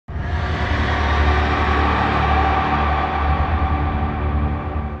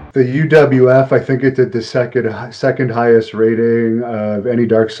The UWF, I think it did the second highest rating of any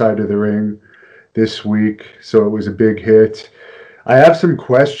Dark Side of the Ring this week, so it was a big hit. I have some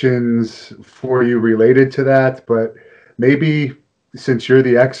questions for you related to that, but maybe since you're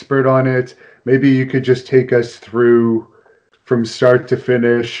the expert on it, maybe you could just take us through from start to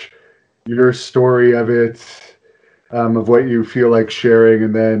finish your story of it, of what you feel like sharing,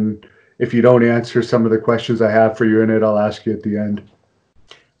 and then if you don't answer some of the questions I have for you in it, I'll ask you at the end.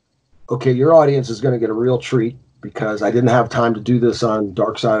 Okay, your audience is going to get a real treat because I didn't have time to do this on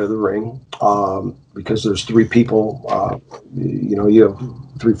Dark Side of the Ring because there's three people. You have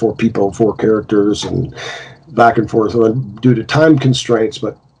 3, 4 people, 4 characters, and back and forth due to time constraints.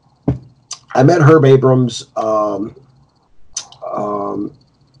 But I met Herb Abrams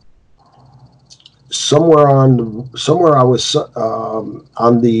somewhere I was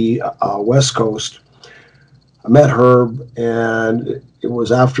on the West Coast. I met Herb, and it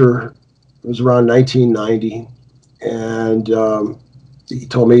was around 1990, and he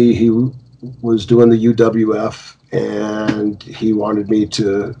told me he was doing the UWF, and he wanted me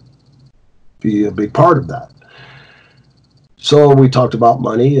to be a big part of that. So we talked about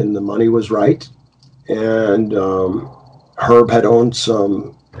money, and the money was right. And Herb had owned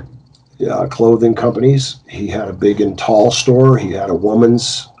some clothing companies. He had a big and tall store. He had a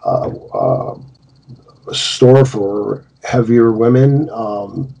woman's store for heavier women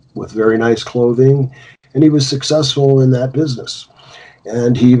with very nice clothing, and he was successful in that business.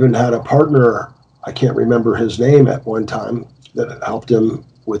 And he even had a partner, I can't remember his name at one time, that helped him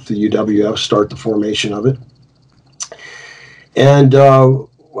with the UWF start the formation of it. And I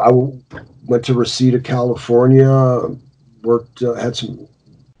went to Reseda, California, worked, had some,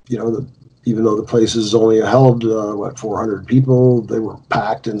 even though the places only held 400 people, they were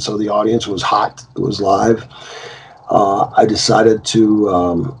packed, and so the audience was hot. It was live. I decided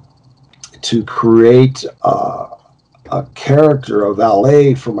to create a character, a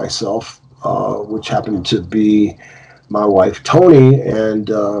valet for myself, which happened to be my wife Tony, and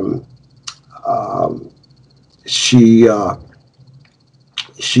she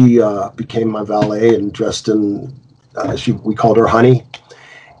became my valet and dressed in. We called her Honey.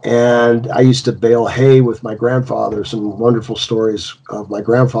 And I used to bale hay with my grandfather. Some wonderful stories of my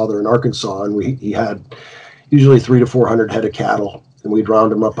grandfather in Arkansas, and he had usually 300 to 400 head of cattle, and we'd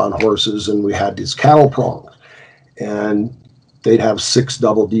round them up on horses, and we had these cattle prongs, and they'd have 6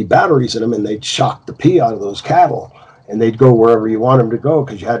 double D batteries in them, and they'd shock the pee out of those cattle, and they'd go wherever you want them to go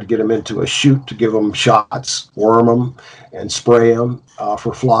because you had to get them into a chute to give them shots, worm them, and spray them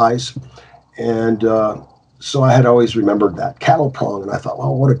for flies, and so I had always remembered that cattle prong, and I thought,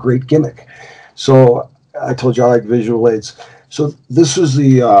 well, what a great gimmick. So I told you I like visual aids. So this was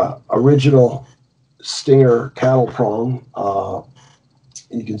the original Stinger cattle prong.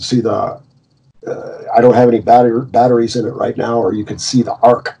 You can see I don't have any batteries in it right now, or you can see the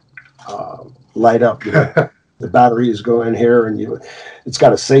arc light up. The batteries go in here, and it's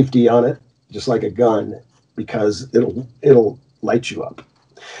got a safety on it, just like a gun, because it'll light you up.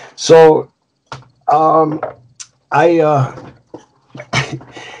 So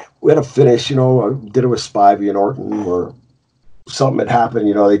we had a finish, I did it with Spivey and Orton, where something had happened,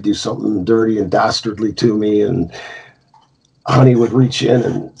 they'd do something dirty and dastardly to me, and Honey would reach in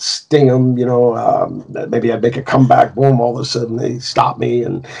and sting them, maybe I'd make a comeback, boom, all of a sudden they stop me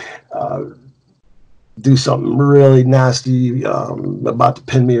and do something really nasty, about to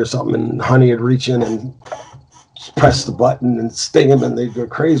pin me or something, and Honey would reach in and press the button and sting them, and they'd go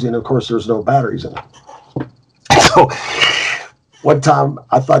crazy, and of course there's no batteries in it. So one time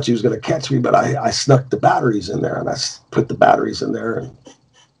I thought she was going to catch me, but I snuck the batteries in there, and I put the batteries in there. And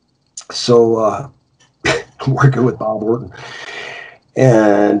so I'm working with Bob Orton,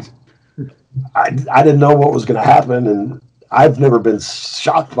 and I didn't know what was going to happen, and I've never been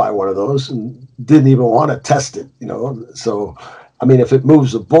shocked by one of those, and didn't even want to test it, So, I mean, if it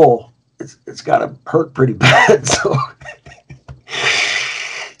moves a bull, it's got to hurt pretty bad. So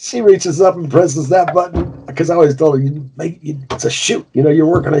she reaches up and presses that button, because I always told her, it's a shoot. You're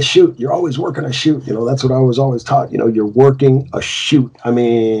working a shoot. You're always working a shoot. That's what I was always taught. You're working a shoot. I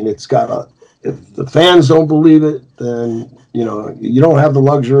mean, if the fans don't believe it, then you don't have the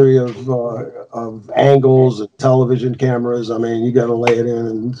luxury of angles and television cameras. I mean, you got to lay it in.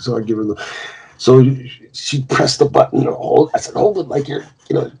 And so I give her so she pressed the button. I said, hold it like you're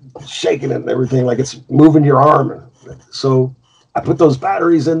shaking it and everything, like it's moving your arm. And so I put those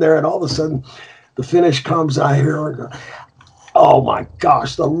batteries in there, and all of a sudden the finish comes. I hear her go, oh my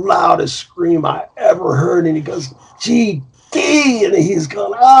gosh, the loudest scream I ever heard. And he goes, GD, and he's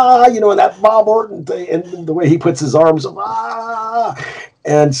going, and that Bob Orton thing, and the way he puts his arms up,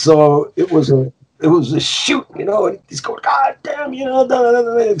 And so it was a shoot, you know, and he's going, God damn, you know, da, da, da,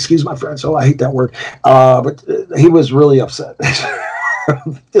 da. Excuse my French, so I hate that word. But he was really upset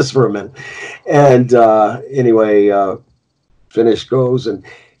just for a minute. And anyway, finish goes, and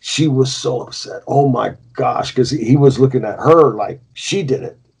she was so upset. Oh my gosh, because he was looking at her like she did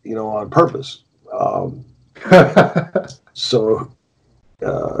it, you know, on purpose. So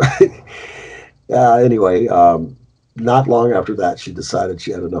anyway, not long after that, she decided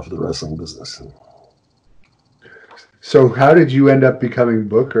she had enough of the wrestling business. So how did you end up becoming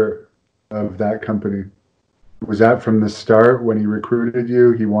booker of that company? Was that from the start when he recruited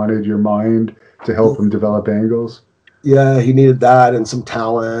you? He wanted your mind to help him develop angles? Yeah, he needed that and some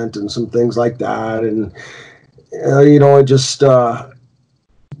talent and some things like that. And, you know, I just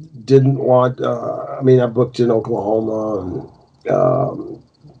didn't want, I mean, I booked in Oklahoma and,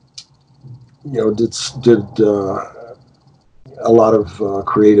 you know, did a lot of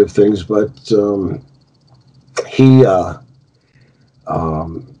creative things, but he, um,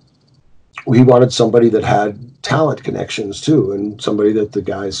 he wanted somebody that had talent connections too, and somebody that the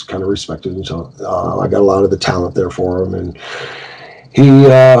guys kind of respected. And so I got a lot of the talent there for him. And he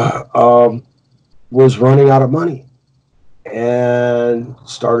was running out of money and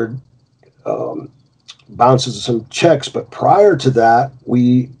started bouncing some checks. But prior to that,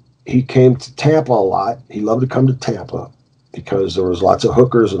 he came to Tampa a lot. He loved to come to Tampa because there was lots of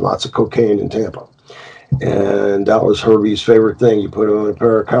hookers and lots of cocaine in Tampa. And that was Herbie's favorite thing. You put him in a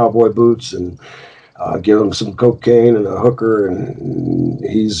pair of cowboy boots and give him some cocaine and a hooker, and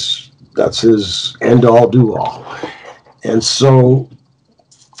that's his end all do all. And so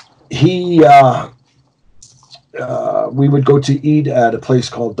we would go to eat at a place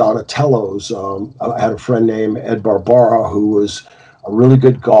called Donatello's. I had a friend named Ed Barbara who was a really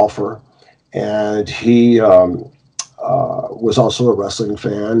good golfer, and he was also a wrestling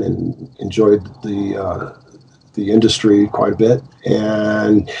fan and enjoyed the industry quite a bit.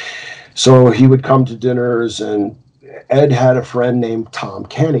 And so he would come to dinners, and Ed had a friend named Tom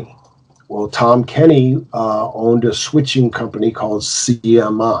Kenny. Well, Tom Kenny owned a switching company called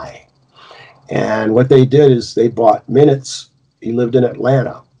CMI. And what they did is they bought minutes. He lived in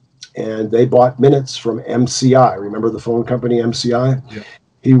Atlanta, and they bought minutes from MCI. Remember the phone company MCI? Yeah.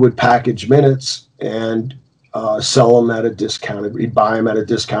 He would package minutes and sell them at a discounted. He'd buy them at a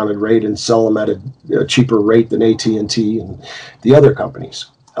discounted rate and sell them at a cheaper rate than AT&T and the other companies.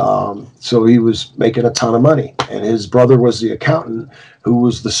 So he was making a ton of money, and his brother was the accountant who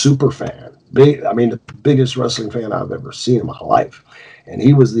was the super fan. I mean, the biggest wrestling fan I've ever seen in my life, and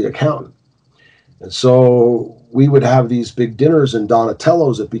he was the accountant. And so we would have these big dinners in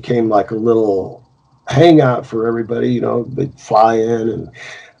Donatello's. It became like a little hangout for everybody. You know, they'd fly in, and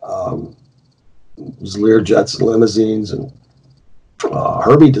it was Lear jets and limousines. And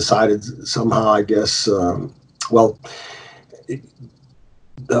Herbie decided somehow, I guess,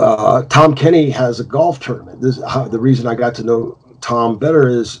 Tom Kenny has a golf tournament. The reason I got to know Tom better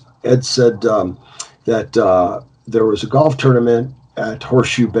is Ed said that there was a golf tournament at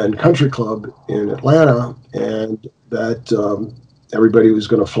Horseshoe Bend Country Club in Atlanta, and that everybody was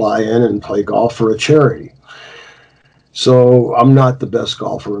going to fly in and play golf for a charity. So I'm not the best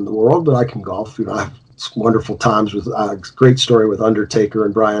golfer in the world, but I can golf. You know, I have wonderful times with great story with Undertaker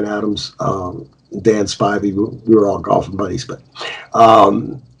and Brian Adams, Dan Spivey. We were all golfing buddies, but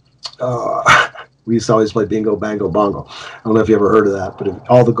we used to always play bingo, bango, bongo. I don't know if you ever heard of that, but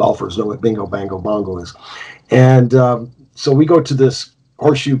all the golfers know what bingo, bango, bongo is. And so we go to this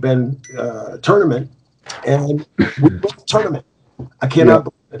Horseshoe Bend tournament, and we win the tournament. I cannot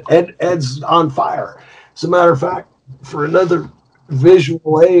believe it. Ed's on fire. As a matter of fact, for another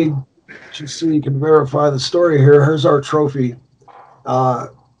visual aid, just so you can verify the story here, here's our trophy.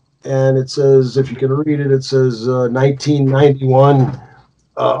 And it says, if you can read it, it says 1991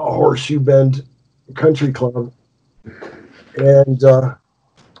 Horseshoe Bend Country Club. And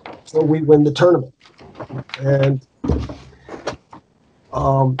so we win the tournament. And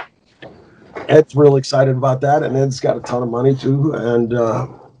Ed's real excited about that, and Ed's got a ton of money too. And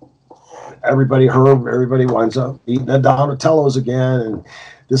everybody winds up eating at Donatello's again. And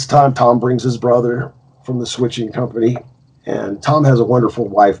this time Tom brings his brother from the switching company. And Tom has a wonderful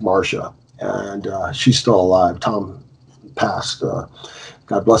wife, Marcia, and she's still alive. Tom passed,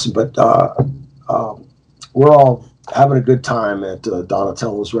 God bless him. But we're all having a good time at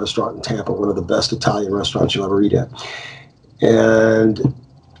Donatello's restaurant in Tampa, one of the best Italian restaurants you'll ever eat at. And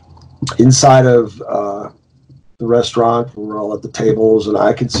inside of the restaurant, we're all at the tables, and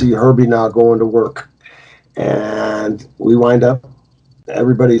I can see Herbie now going to work. And we wind up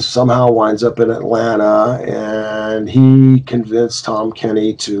everybody somehow winds up in Atlanta, and he convinced Tom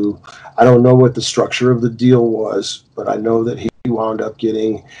Kenny to, I don't know what the structure of the deal was, but I know that he wound up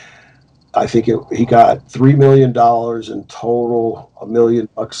getting, I think he got $3 million in total, $1 million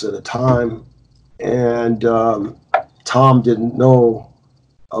at a time. And Tom didn't know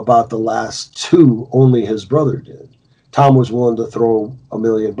about the last two, only his brother did. Tom was willing to throw $1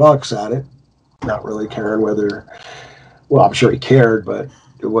 million at it, not really caring whether, well, I'm sure he cared, but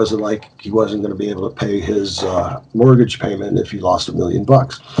it wasn't like he wasn't going to be able to pay his mortgage payment if he lost $1 million.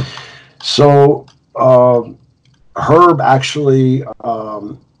 So Herb actually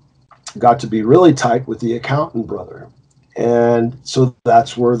got to be really tight with the accountant brother. And so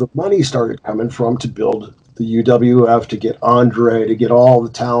that's where the money started coming from to build the UWF, to get Andre, to get all the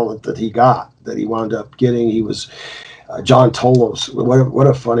talent that he got, that he wound up getting. He was John Tolos. What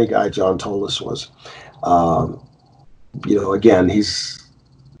a funny guy John Tolos was. Again,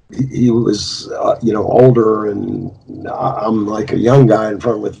 he was older, and I'm like a young guy in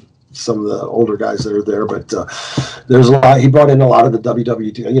front with some of the older guys that are there, but there's a lot. He brought in a lot of the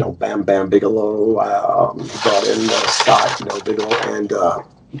WWE, Bam Bam Bigelow. He brought in Scott, Bigelow, and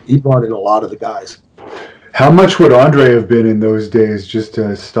he brought in a lot of the guys. How much would Andre have been in those days, just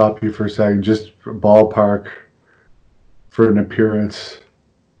to stop you for a second, just ballpark for an appearance?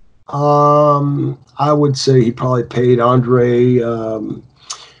 I would say he probably paid Andre $10,000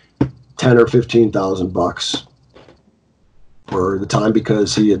 or $15,000 for the time,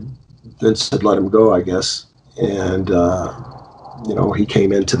 because Vince had let him go, I guess, and he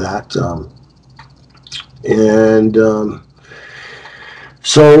came into that,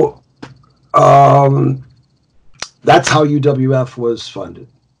 so that's how UWF was funded.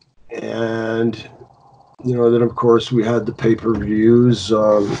 And then of course we had the pay-per-views.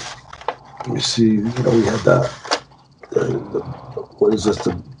 Let me see, we had the what is this,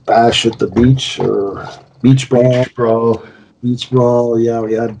 the Bash at the Beach, or Beach Brawl? Beach Brawl, yeah.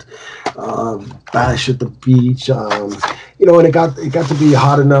 We had Bash at the Beach, and it got to be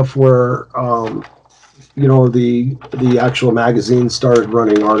hot enough where the actual magazine started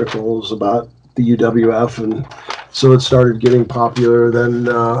running articles about the UWF, and so it started getting popular. Then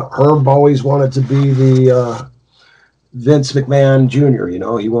Herb always wanted to be the Vince McMahon Jr.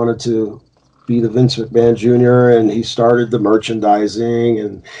 He wanted to be the Vince McMahon Jr., and he started the merchandising,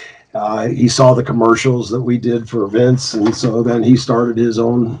 and he saw the commercials that we did for Vince, and so then he started his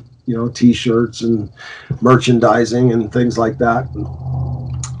own, T-shirts and merchandising and things like that.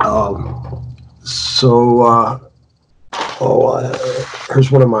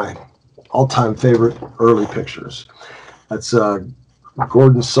 Here's one of my all-time favorite early pictures. That's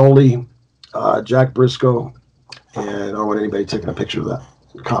Gordon Soley, Jack Briscoe, and I don't want anybody taking a picture of that,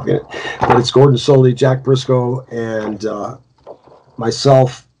 copying it, but it's Gordon Soley, Jack Briscoe, and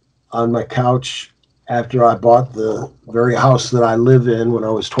myself on my couch after I bought the very house that I live in when I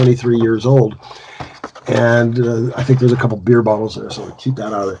was 23 years old. And I think there's a couple beer bottles there, so keep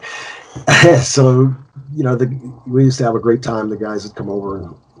that out of there. So, we used to have a great time. The guys would come over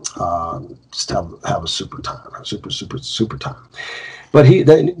and just have a super time, super time. But he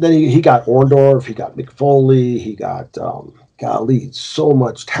got Orndorff, he got Mick Foley, he got golly, so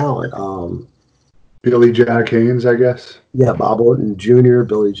much talent. Billy Jack Haynes, I guess. Yeah, Bob Orton Jr.,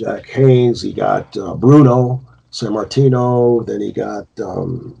 Billy Jack Haynes. He got Bruno Sammartino. Then he got.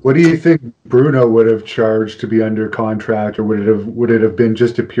 What do you think Bruno would have charged to be under contract, or would it have been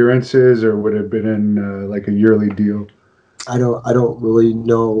just appearances, or would it have been in like a yearly deal? I don't really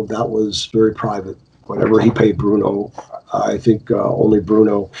know. That was very private. Whatever he paid Bruno, I think only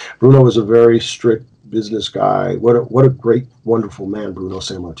Bruno. Bruno was a very strict business guy. What a great, wonderful man Bruno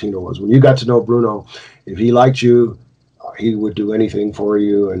Sammartino was. When you got to know Bruno, if he liked you, he would do anything for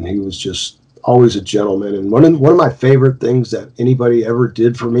you, and he was just always a gentleman. And one of my favorite things that anybody ever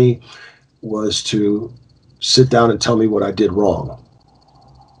did for me was to sit down and tell me what I did wrong.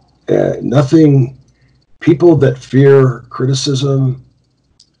 People that fear criticism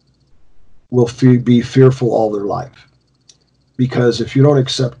will be fearful all their life, because if you don't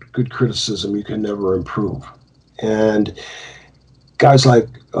accept good criticism, you can never improve. And guys like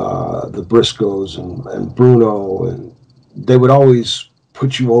the Briscoes and Bruno, and they would always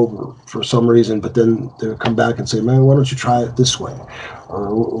put you over for some reason, but then they would come back and say, man, why don't you try it this way?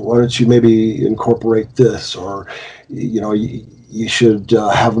 Or why don't you maybe incorporate this? Or, you should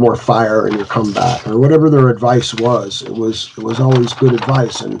have more fire in your comeback, or whatever their advice was. It was always good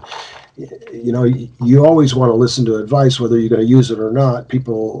advice. And, you always want to listen to advice, whether you're going to use it or not.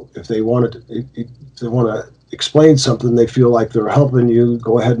 People, if they want to explain something, they feel like they're helping you,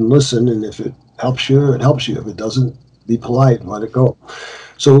 go ahead and listen. And if it helps you, it helps you. If it doesn't, be polite and let it go.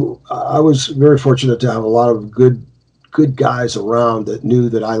 So I was very fortunate to have a lot of good guys around that knew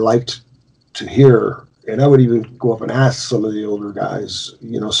that I liked to hear. And I would even go up and ask some of the older guys,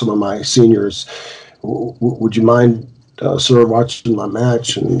 some of my seniors, would you mind, sir, watching my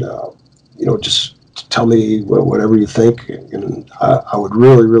match? And, just tell me whatever you think. And I would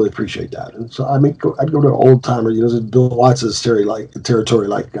really, really appreciate that. And so, I'd go to an old timer, Bill Watts' territory,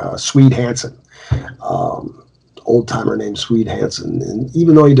 like Swede Hansen, old timer named Swede Hansen. And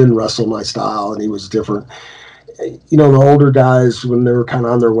even though he didn't wrestle my style and he was different, the older guys, when they were kind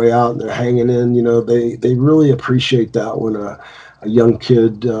of on their way out and they're hanging in, they really appreciate that when a young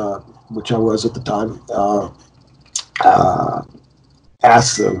kid, which I was at the time,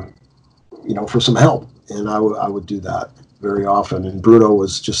 asks them, for some help. And I would do that very often. And Bruno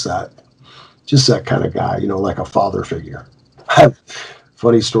was just that kind of guy, like a father figure. I have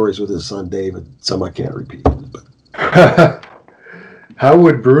funny stories with his son David, some I can't repeat. But. How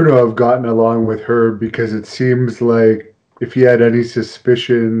would Bruno have gotten along with her? Because it seems like if he had any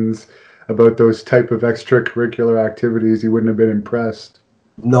suspicions about those type of extracurricular activities, he wouldn't have been impressed.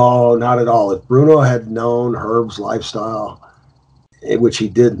 No, not at all. If Bruno had known Herb's lifestyle, which he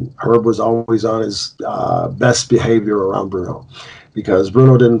didn't, Herb was always on his best behavior around Bruno, because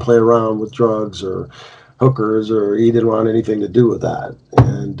Bruno didn't play around with drugs or hookers, or he didn't want anything to do with that.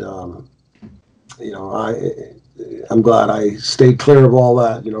 And, I'm glad I stayed clear of all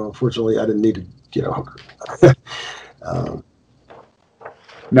that. Unfortunately, I didn't need to get a hooker.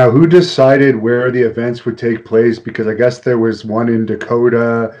 Now, who decided where the events would take place? Because I guess there was one in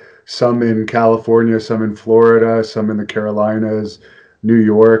Dakota, some in California, some in Florida, some in the Carolinas, New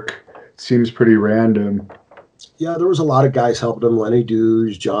York. It seems pretty random. Yeah, there was a lot of guys helping him. Lenny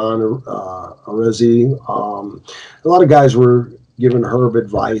Duge, John Arezzi. A lot of guys were giving Herb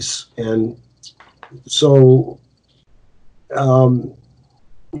advice. And so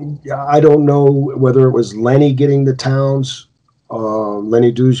I don't know whether it was Lenny getting the towns,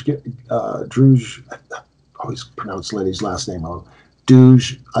 Lenny Duge, I always pronounce Lenny's last name wrong,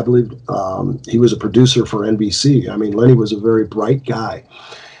 Duge, I believe. He was a producer for NBC. I mean, Lenny was a very bright guy.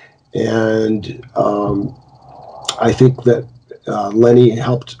 And I think that Lenny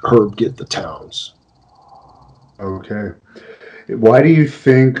helped Herb get the towns. Okay. Why do you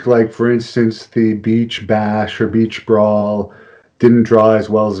think, like, for instance, the Beach Bash or Beach Brawl didn't draw as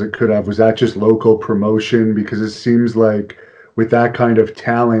well as it could have? Was that just local promotion? Because it seems like with that kind of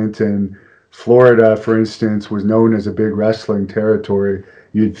talent, and Florida, for instance, was known as a big wrestling territory,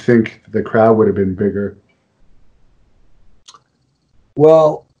 you'd think the crowd would have been bigger.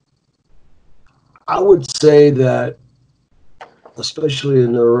 Well, I would say that, especially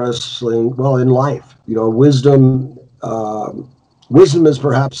in the wrestling, well, in life, wisdom is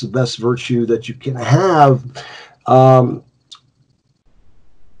perhaps the best virtue that you can have, but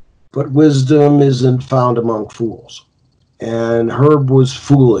wisdom isn't found among fools. And Herb was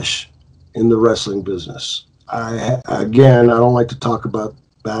foolish in the wrestling business. I don't like to talk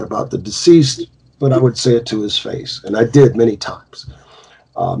bad about the deceased, but I would say it to his face, and I did many times,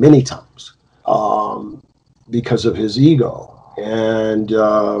 because of his ego. And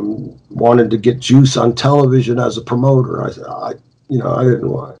wanted to get juice on television as a promoter. I didn't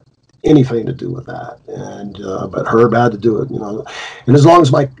want anything to do with that. And but Herb had to do it. And as long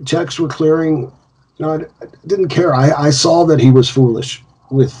as my checks were clearing, I didn't care. I saw that he was foolish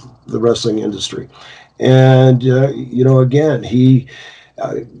with the wrestling industry. And again,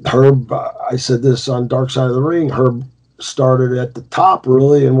 Herb. I said this on Dark Side of the Ring. Herb started at the top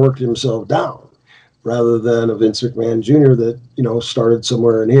really and worked himself down, rather than a Vince McMahon Jr. that, started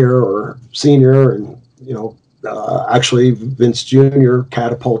somewhere in here, or senior. And, actually Vince Jr.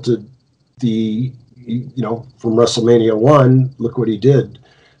 catapulted from WrestleMania 1, look what he did.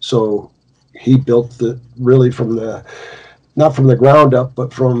 So he built really not from the ground up,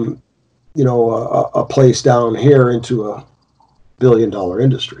 but from, a place down here into a billion-dollar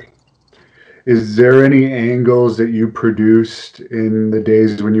industry. Is there any angles that you produced in the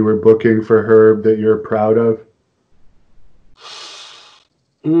days when you were booking for Herb that you're proud of?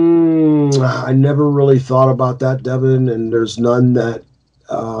 I never really thought about that, Devin, and there's none that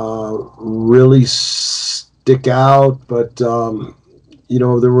really stick out. But,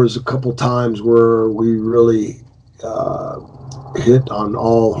 there was a couple times where we really hit on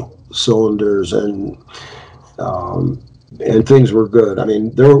all cylinders, and things were good. I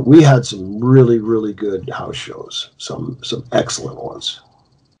mean, we had some really, really good house shows, some excellent ones.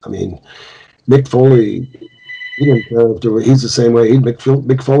 I mean, Mick Foley, he didn't care if there were, he's the same way.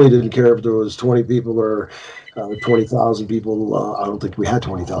 Mick Foley didn't care if there was 20 people or 20,000 people. I don't think we had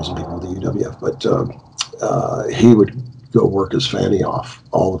 20,000 people at the UWF, but he would go work his fanny off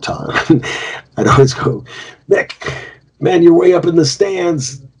all the time. I'd always go, Mick, man, you're way up in the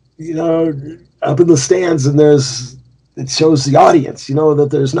stands, up in the stands, and it shows the audience, that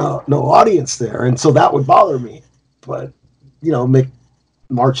there's no audience there. And so that would bother me. But, Mick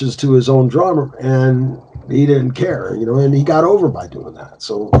marches to his own drummer, and he didn't care, and he got over by doing that.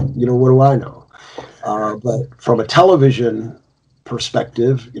 So, what do I know? But from a television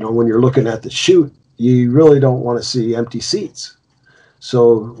perspective, when you're looking at the shoot, you really don't want to see empty seats.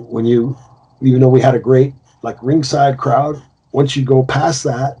 So even though we had a great ringside crowd, once you go past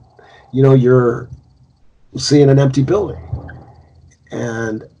that, you're seeing an empty building.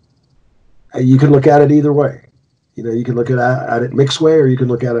 And you can look at it either way. You can look at it Mick's way, or you can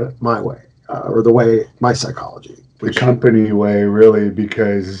look at it my way, or the way, my psychology. The company way, really,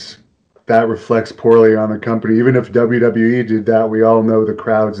 because that reflects poorly on the company. Even if WWE did that, we all know the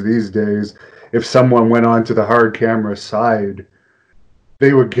crowds these days. If someone went on to the hard camera side,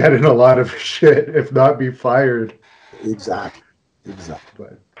 they would get in a lot of shit, if not be fired. Exactly.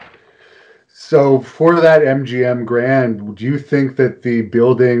 But, so for that MGM Grand, do you think that the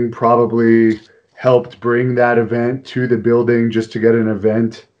building probably helped bring that event to the building, just to get an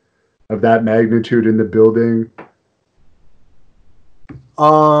event of that magnitude in the building?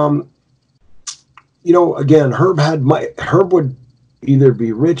 Again, Herb would either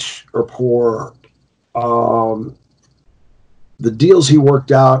be rich or poor. The deals he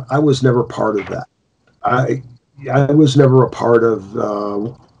worked out, I was never part of that. I was never a part of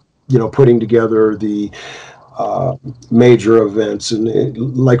putting together the major events. And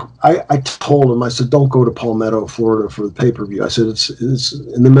I told him, I said, don't go to Palmetto, Florida for the pay-per-view. I said, it's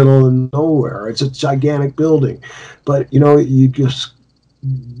in the middle of nowhere. It's a gigantic building. But, you just,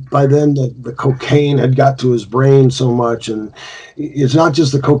 by then the cocaine had got to his brain so much. And it's not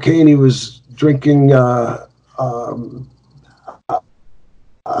just the cocaine. He was drinking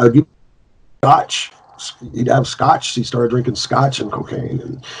scotch. He'd have scotch. He started drinking scotch and cocaine.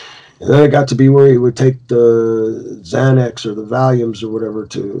 And then it got to be where he would take the Xanax or the Valiums or whatever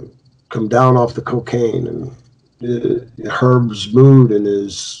to come down off the cocaine. And Herb's mood and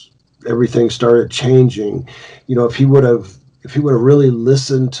everything started changing. If he would have really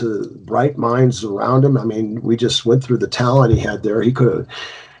listened to bright minds around him, I mean, we just went through the talent he had there. He could have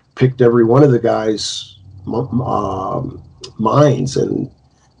picked every one of the guys' minds and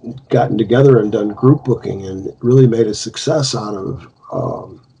gotten together and done group booking and really made a success out of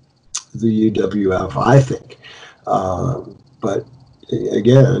the UWF, I think. But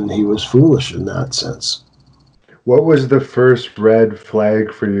again, he was foolish in that sense. What was the first red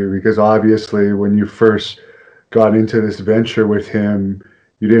flag for you? Because obviously when you first got into this venture with him,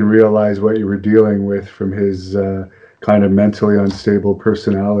 you didn't realize what you were dealing with from his kind of mentally unstable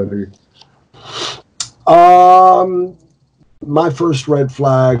personality. My first red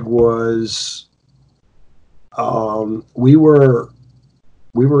flag was we were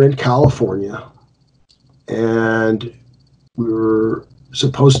in California, and we were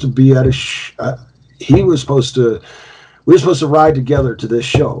supposed to be at we were supposed to ride together to this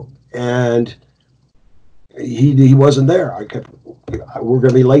show, and he wasn't there. We're going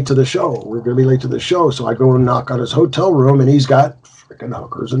to be late to the show. So I go and knock on his hotel room, and he's got freaking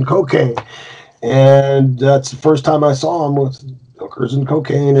hookers and cocaine. And that's the first time I saw him with hookers and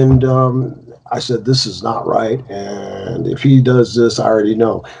cocaine. And I said, this is not right. And if he does this, I already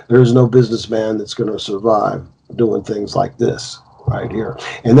know there's no businessman that's going to survive doing things like this right here.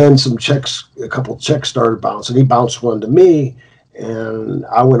 And then a couple checks started bouncing. He bounced one to me, and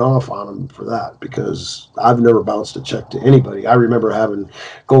I went off on him for that, because I've never bounced a check to anybody. I remember having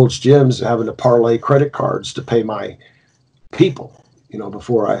Gold's Gyms, having to parlay credit cards to pay my people,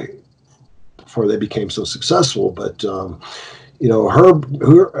 before they became so successful. But Herb,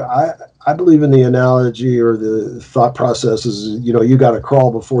 I believe in the analogy, or the thought process is, you got to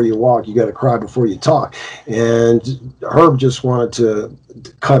crawl before you walk, you got to cry before you talk. And Herb just wanted to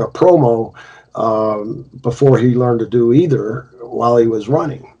cut a promo before he learned to do either while he was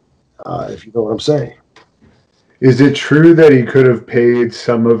running, if you know what I'm saying. Is it true that he could have paid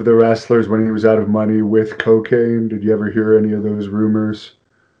some of the wrestlers when he was out of money with cocaine? Did you ever hear any of those rumors?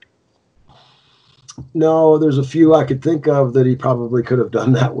 No, there's a few I could think of that he probably could have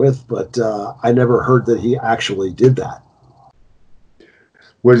done that with, but I never heard that he actually did that.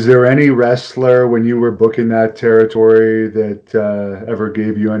 Was there any wrestler when you were booking that territory that ever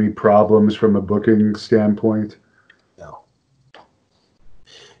gave you any problems from a booking standpoint?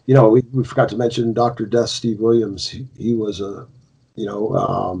 No. We forgot to mention Dr. Death Steve Williams. He was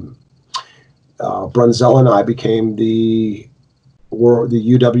Brunzell and I became the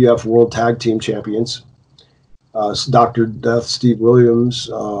UWF World Tag Team Champions. Dr. Death, Steve Williams,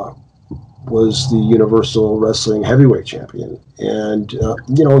 was the Universal Wrestling Heavyweight Champion. And,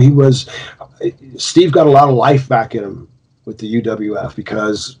 Steve got a lot of life back in him with the UWF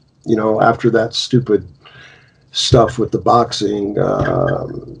because, after that stupid stuff with the boxing,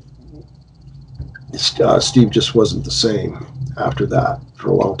 Steve just wasn't the same after that for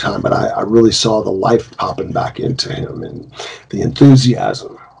a long time. But I really saw the life popping back into him and the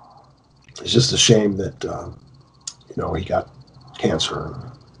enthusiasm. It's just a shame that, he got cancer.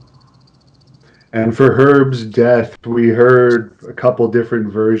 And for Herb's death, we heard a couple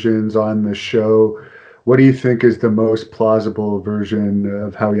different versions on the show. What do you think is the most plausible version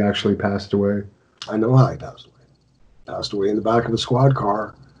of how he actually passed away? I know how he passed away. Passed away in the back of a squad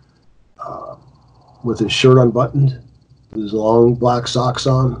car with his shirt unbuttoned, with his long black socks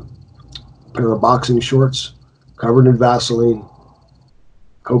on, a pair of boxing shorts, covered in Vaseline,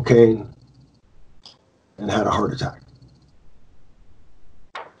 cocaine, and had a heart attack.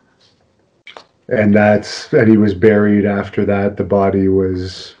 And he was buried after that. The body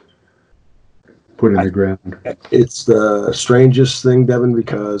was put in the ground. It's the strangest thing, Devin,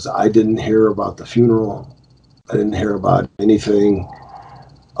 because I didn't hear about the funeral. I didn't hear about anything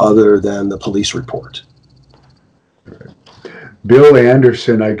other than the police report. Right. Bill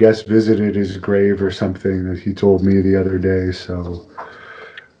Anderson, I guess, visited his grave or something, that he told me the other day. So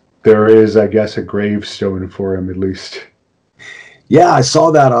there is, I guess, a gravestone for him at least. Yeah, I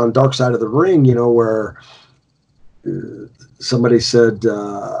saw that on Dark Side of the Ring, where somebody said,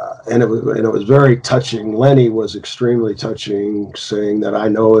 and it was very touching. Lenny was extremely touching, saying that I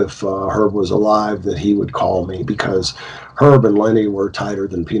know if Herb was alive that he would call me, because Herb and Lenny were tighter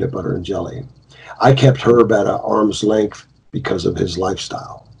than peanut butter and jelly. I kept Herb at an arm's length because of his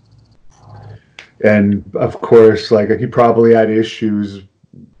lifestyle. And of course, he probably had issues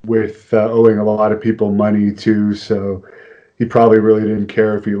with owing a lot of people money too, so he probably really didn't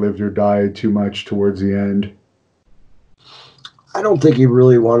care if he lived or died too much towards the end. I don't think he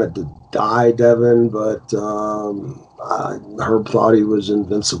really wanted to die, Devin, but Herb thought he was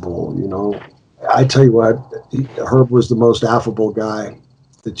invincible, I tell you what, Herb was the most affable guy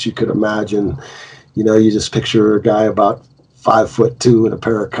that you could imagine. You just picture a guy about 5'2" in a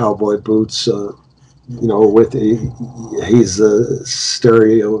pair of cowboy boots, he's a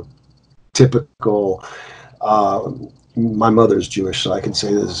stereotypical, my mother's Jewish, so I can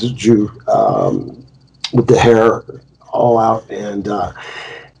say this is a Jew, with the hair all out and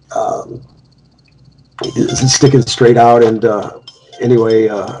sticking straight out. And anyway,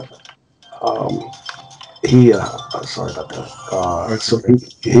 sorry about that. I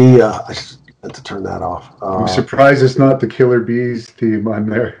just meant to turn that off. I'm surprised it's not the Killer Bees theme on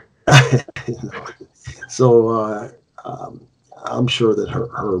there. So I'm sure that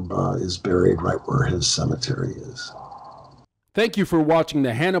Herb is buried right where his cemetery is. Thank you for watching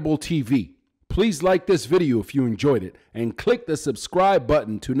the Hannibal TV. Please like this video if you enjoyed it, and click the subscribe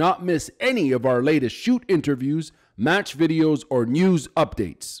button to not miss any of our latest shoot interviews, match videos, or news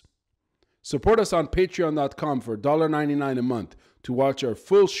updates. Support us on patreon.com for $1.99 a month to watch our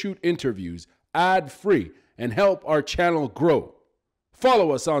full shoot interviews ad-free and help our channel grow.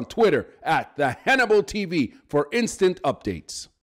 Follow us on Twitter at the Hannibal TV for instant updates.